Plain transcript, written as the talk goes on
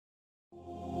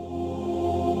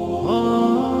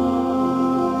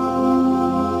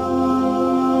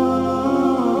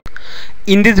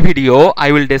In this video,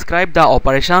 I will describe the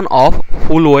operation of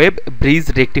full wave bridge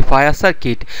rectifier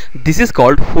circuit. This is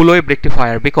called full wave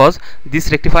rectifier because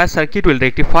this rectifier circuit will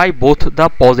rectify both the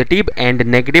positive and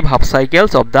negative half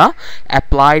cycles of the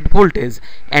applied voltage.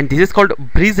 And this is called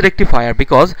bridge rectifier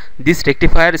because this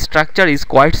rectifier structure is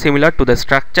quite similar to the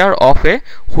structure of a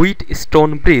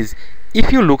Wheatstone bridge.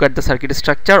 If you look at the circuit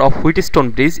structure of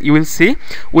Wheatstone bridge, you will see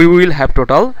we will have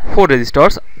total 4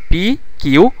 resistors P,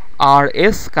 Q,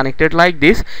 RS connected like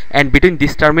this, and between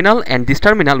this terminal and this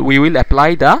terminal we will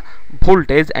apply the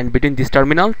voltage, and between this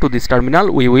terminal to this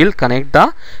terminal we will connect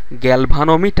the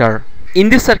galvanometer. In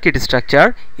this circuit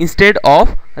structure, instead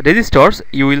of resistors,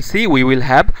 you will see we will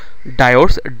have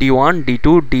diodes D1,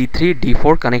 D2, D3,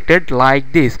 D4 connected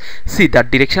like this. See, the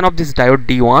direction of this diode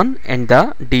D1 and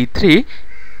the D3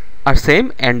 are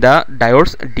same, and the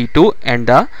diodes D2 and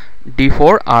the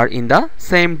D4 are in the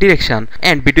same direction,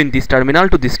 and between this terminal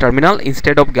to this terminal,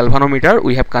 instead of galvanometer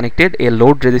we have connected a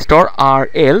load resistor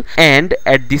RL, and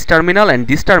at this terminal and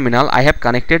this terminal I have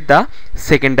connected the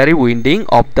secondary winding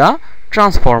of the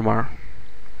transformer,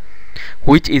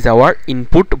 which is our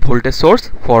input voltage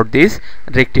source for this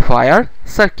rectifier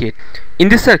circuit. In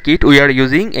this circuit we are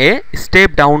using a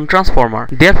step down transformer,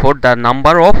 therefore the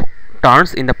number of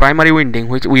turns in the primary winding,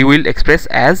 which we will express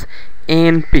as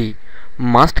NP,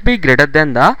 must be greater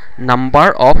than the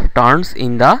number of turns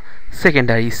in the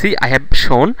secondary. See, I have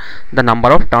shown the number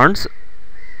of turns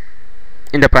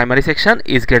in the primary section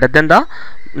is greater than the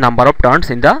number of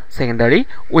turns in the secondary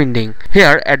winding.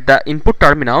 Here at the input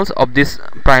terminals of this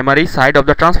primary side of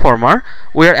the transformer,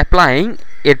 we are applying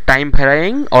a time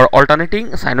varying or alternating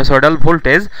sinusoidal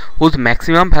voltage whose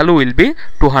maximum value will be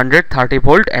 230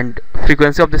 volt and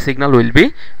frequency of the signal will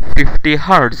be 50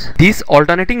 Hz. This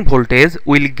alternating voltage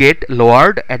will get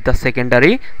lowered at the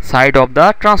secondary side of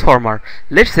the transformer.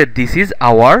 Let's say this is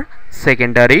our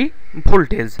secondary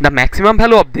voltage. The maximum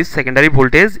value of this secondary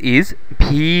voltage is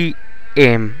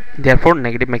Vm, therefore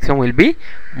negative maximum will be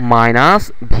minus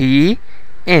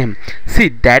Vm. See,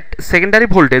 that secondary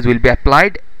voltage will be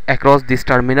applied across this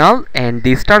terminal and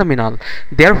this terminal,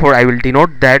 therefore I will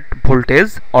denote that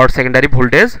voltage or secondary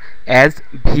voltage as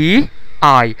Vi,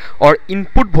 or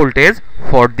input voltage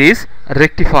for this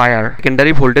rectifier.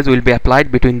 Secondary voltage will be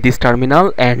applied between this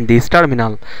terminal and this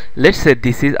terminal. Let's say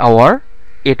this is our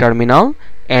A terminal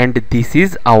and this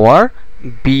is our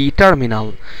B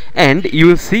terminal, and you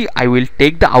will see I will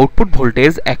take the output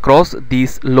voltage across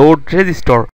this load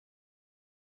resistor.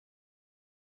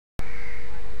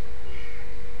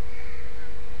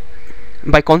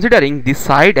 By considering this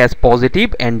side as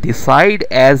positive and this side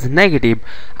as negative,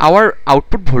 our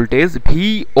output voltage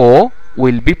VO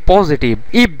will be positive.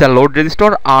 If the load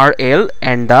resistor RL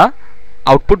and the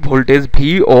output voltage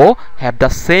VO have the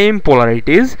same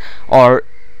polarities, or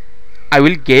I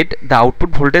will get the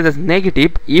output voltage as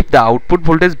negative if the output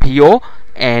voltage VO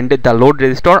and the load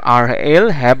resistor RL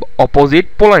have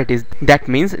opposite polarities. That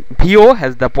means VO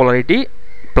has the polarity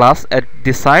plus at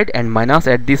this side and minus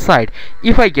at this side.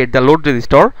 If I get the load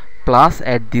resistor plus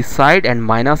at this side and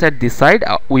minus at this side,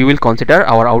 we will consider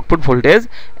our output voltage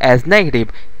as negative.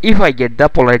 If I get the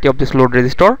polarity of this load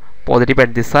resistor positive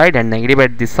at this side and negative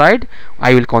at this side,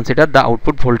 I will consider the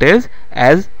output voltage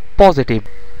as positive.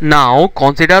 Now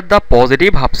consider the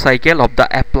positive half cycle of the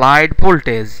applied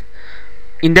voltage.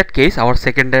 In that case, our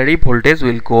secondary voltage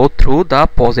will go through the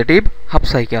positive half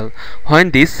cycle.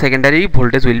 When this secondary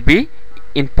voltage will be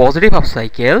in positive half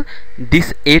cycle,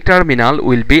 this A terminal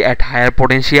will be at higher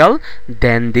potential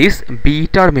than this B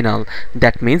terminal.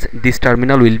 That means this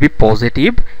terminal will be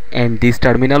positive and this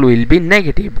terminal will be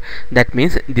negative. That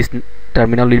means this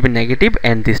terminal will be negative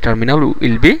and this terminal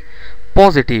will be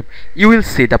positive. You will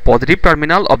see the positive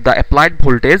terminal of the applied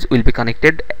voltage will be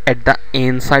connected at the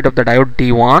N side of the diode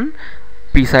D1,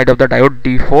 P side of the diode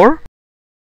D4,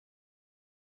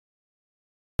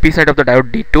 P side of the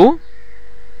diode D2,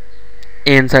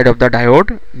 N side of the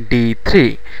diode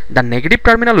D3. The negative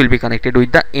terminal will be connected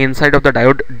with the N side of the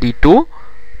diode D2,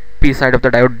 P side of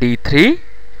the diode D3,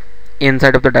 N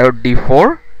side of the diode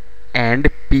D4 and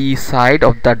P side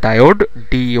of the diode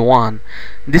D1.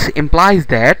 This implies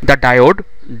that the diode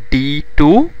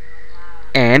D2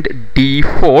 and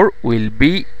D4 will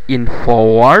be in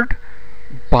forward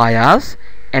bias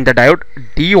and the diode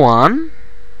D1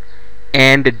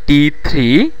 and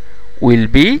D3 will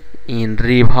be in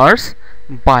reverse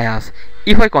bias.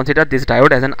 If I consider this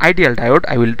diode as an ideal diode,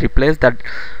 I will replace that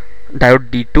diode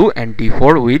D2 and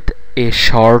D4 with a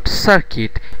short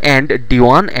circuit and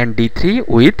D1 and D3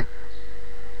 with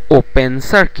open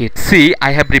circuit. See,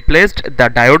 I have replaced the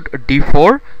diode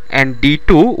D4 and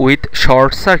D2 with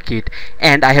short circuit,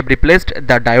 and I have replaced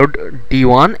the diode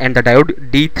D1 and the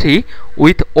diode D3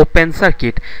 with open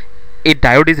circuit. A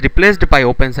diode is replaced by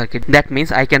open circuit. That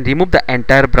means I can remove the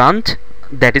entire branch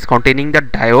that is containing the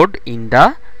diode in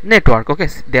the network. Okay,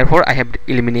 therefore I have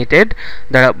eliminated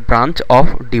the branch of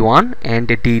D1 and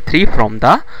D3 from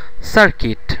the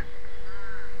circuit.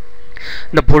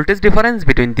 The voltage difference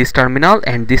between this terminal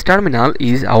and this terminal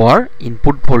is our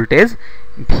input voltage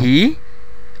Vi.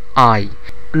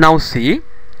 Now see,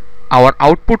 our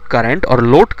output current or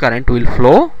load current will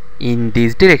flow in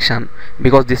this direction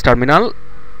because this terminal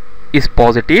is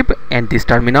positive and this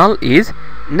terminal is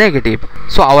negative.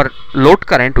 So our load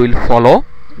current will follow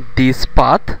this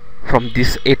path from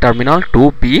this A terminal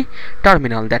to B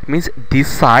terminal. That means this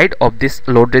side of this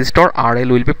load resistor RL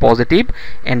will be positive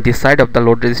and this side of the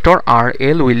load resistor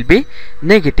RL will be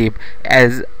negative.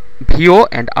 As VO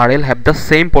and RL have the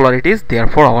same polarities,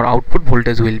 therefore our output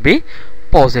voltage will be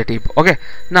positive. Okay,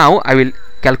 now I will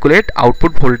calculate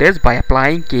output voltage by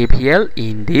applying KVL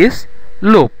in this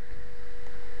loop.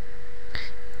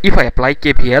 If I apply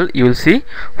KVL, you will see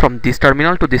from this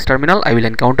terminal to this terminal I will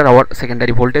encounter our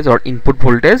secondary voltage or input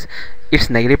voltage.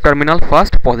 Its negative terminal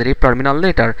first, positive terminal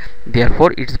later,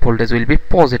 therefore its voltage will be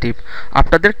positive.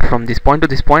 After that, from this point to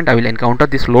this point I will encounter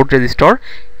this load resistor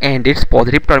and its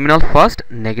positive terminal first,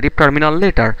 negative terminal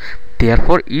later,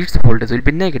 therefore its voltage will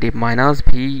be negative, minus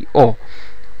VO.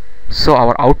 So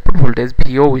our output voltage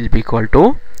VO will be equal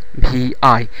to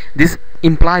Vi. This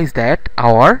implies that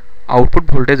our output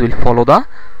voltage will follow the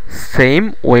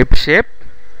same wave shape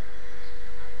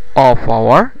of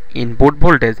our input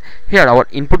voltage. Here our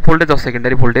input voltage or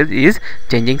secondary voltage is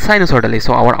changing sinusoidally,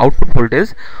 so our output voltage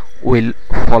will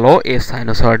follow a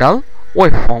sinusoidal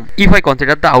waveform. If I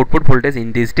consider the output voltage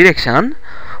in this direction,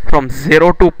 from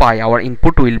 0 to pi our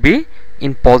input will be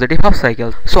in positive half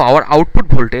cycle, so our output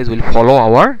voltage will follow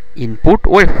our input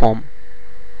waveform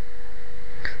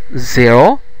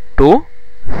 0 to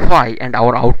phi, and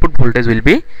our output voltage will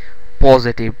be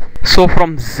positive. So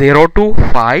from 0 to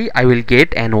phi I will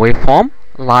get an waveform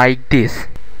like this.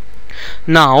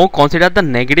 Now consider the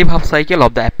negative half cycle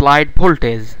of the applied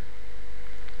voltage.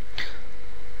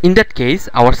 In that case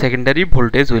our secondary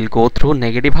voltage will go through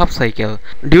negative half cycle.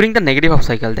 During the negative half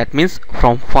cycle, that means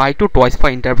from phi to twice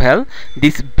phi interval,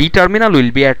 this B terminal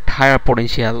will be at higher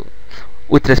potential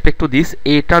with respect to this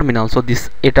A terminal. So this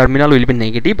A terminal will be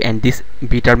negative and this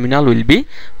B terminal will be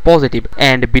positive,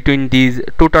 and between these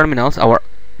two terminals our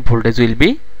voltage will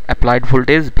be applied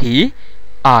voltage Vi.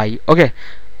 Okay,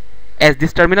 as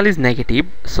this terminal is negative,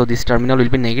 so this terminal will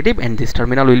be negative and this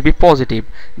terminal will be positive.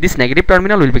 This negative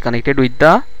terminal will be connected with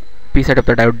the P side of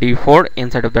the diode D4, N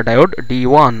side of the diode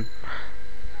D1,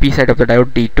 P side of the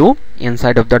diode D2, N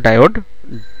side of the diode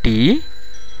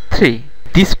D3.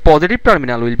 This positive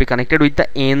terminal will be connected with the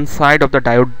N side of the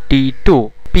diode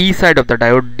D2, P side of the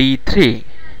diode D3,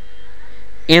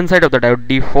 N side of the diode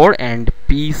D4 and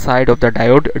P side of the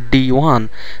diode D1.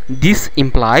 This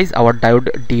implies our diode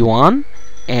D1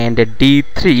 and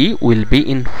D3 will be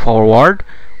in forward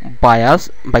bias.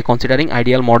 By considering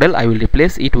ideal model, I will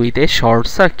replace it with a short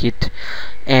circuit,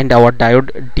 and our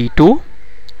diode D2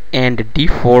 and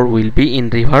D4 will be in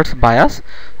reverse bias,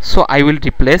 so I will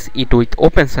replace it with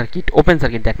open circuit.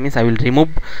 That means I will remove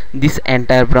this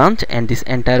entire branch and this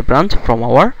entire branch from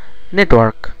our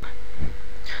network.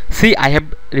 See, I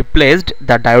have replaced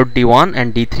the diode D1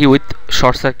 and D3 with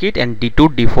short circuit and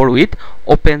D2 D4 with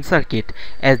open circuit.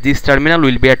 As this terminal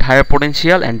will be at higher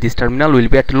potential and this terminal will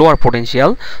be at lower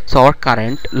potential, so our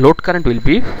load current will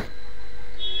be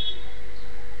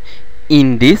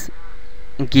in this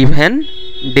given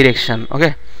direction.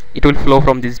 Okay, it will flow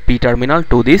from this B terminal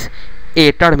to this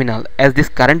A terminal. As this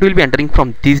current will be entering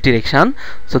from this direction,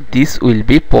 so this will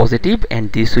be positive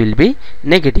and this will be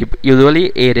negative.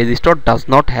 Usually a resistor does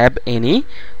not have any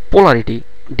polarity.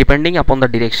 Depending upon the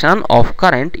direction of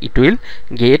current, it will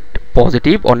get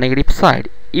positive or negative side.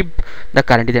 If the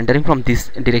current is entering from this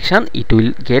direction, it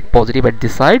will get positive at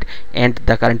this side, and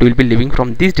the current will be leaving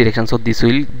from this direction, so this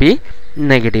will be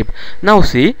negative. Now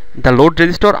see, the load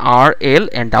resistor RL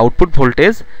and the output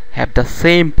voltage have the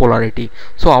same polarity,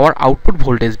 so our output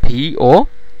voltage VO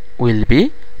will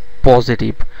be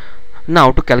positive.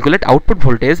 Now to calculate output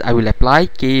voltage, I will apply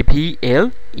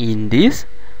KVL in this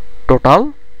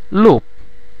total loop.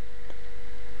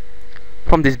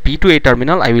 from this B to A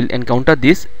terminal I will encounter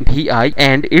this Vi,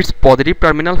 and its positive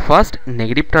terminal first,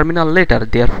 negative terminal later,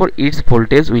 therefore its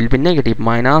voltage will be negative,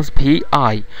 minus Vi.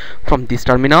 From this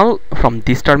terminal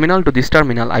to this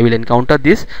terminal I will encounter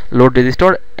this load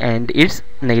resistor and its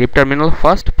negative terminal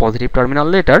first, positive terminal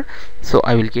later, so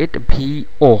I will get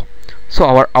Vo. So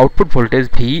our output voltage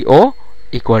Vo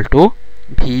equal to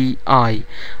Vi.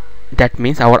 That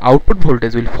means our output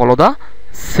voltage will follow the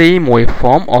same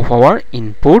waveform of our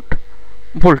input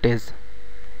voltage,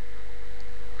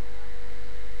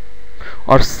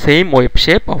 or same wave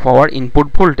shape of our input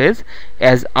voltage,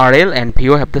 as RL and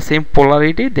Vo have the same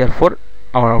polarity, therefore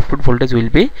our output voltage will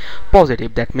be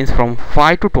positive. That means from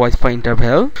phi to twice pi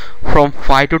interval,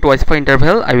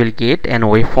 I will get an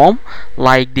waveform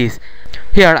like this.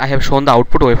 Here I have shown the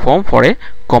output waveform for a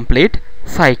complete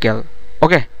cycle.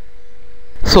 Okay,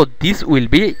 so this will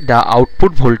be the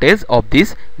output voltage of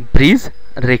this bridge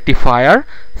rectifier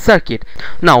circuit.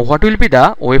 Now what will be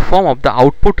the waveform of the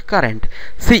output current?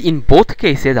 See, in both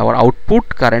cases our output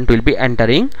current will be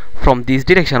entering from this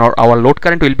direction, or our load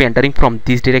current will be entering from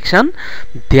this direction,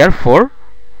 therefore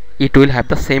it will have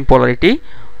the same polarity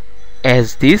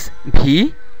as this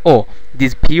Vo.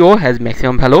 This Vo has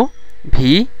maximum value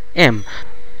Vm.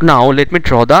 Now let me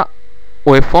draw the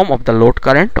waveform of the load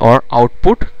current or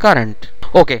output current.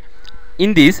 Okay,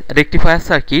 in this rectifier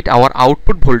circuit our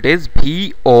output voltage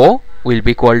Vo will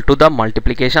be equal to the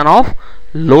multiplication of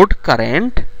load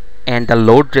current and the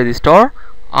load resistor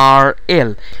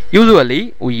RL.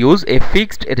 Usually we use a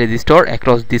fixed resistor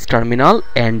across this terminal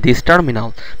and this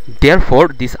terminal, therefore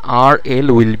this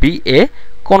RL will be a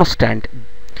constant.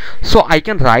 So I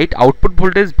can write output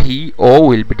voltage Vo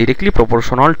will be directly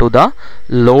proportional to the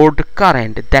load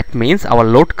current. That means our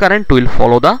load current will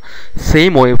follow the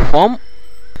same waveform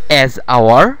as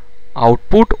our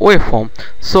output waveform.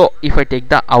 So if I take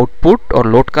the output or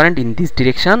load current in this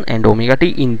direction and omega t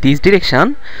in this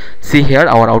direction, see here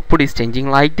our output is changing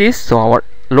like this, so our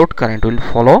load current will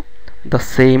follow the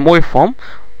same waveform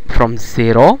from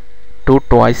 0 to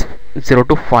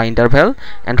phi interval,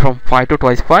 and from phi to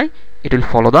twice phi it will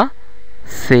follow the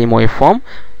same waveform,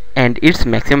 and its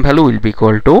maximum value will be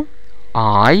equal to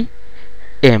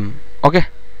Im. Okay,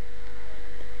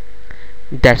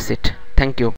 that's it. Thank you.